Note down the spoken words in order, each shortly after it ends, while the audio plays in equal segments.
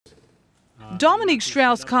Dominique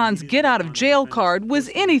Strauss-Kahn's get-out-of-jail card was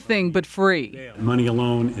anything but free. Money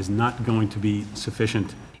alone is not going to be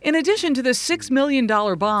sufficient. In addition to the $6 million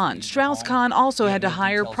bond, Strauss-Kahn also had to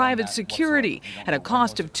hire private security at a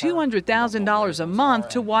cost of $200,000 a month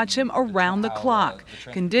to watch him around the clock,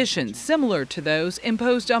 conditions similar to those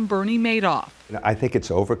imposed on Bernie Madoff. I think it's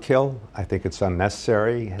overkill. I think it's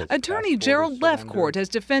unnecessary. Attorney Gerald Lefcourt has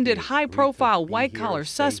defended high-profile white-collar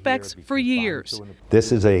suspects for years.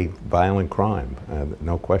 This is a violent crime,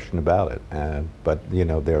 no question about it. But, you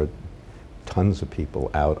know, there are tons of people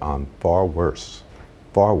out on far worse,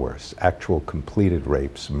 actual completed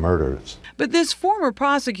rapes, murders. But this former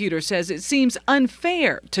prosecutor says it seems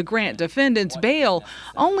unfair to grant defendants bail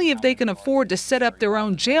only if they can afford to set up their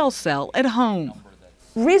own jail cell at home.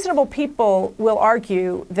 Reasonable people will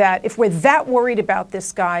argue that if we're that worried about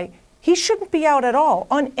this guy, he shouldn't be out at all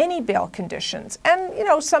on any bail conditions. And, you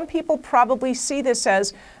know, some people probably see this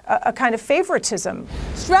as a kind of favoritism.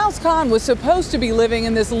 Strauss-Kahn was supposed to be living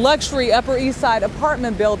in this luxury Upper East Side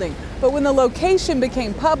apartment building, but when the location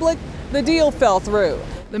became public, the deal fell through.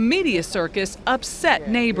 The media circus upset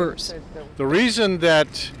neighbors. The reason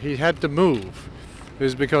that he had to move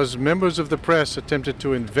is because members of the press attempted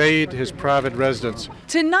to invade his private residence.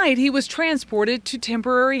 Tonight, he was transported to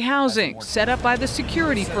temporary housing set up by the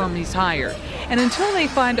security firm he's hired. And until they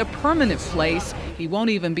find a permanent place, he won't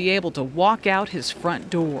even be able to walk out his front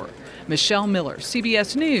door. Michelle Miller,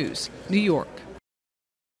 CBS News, New York.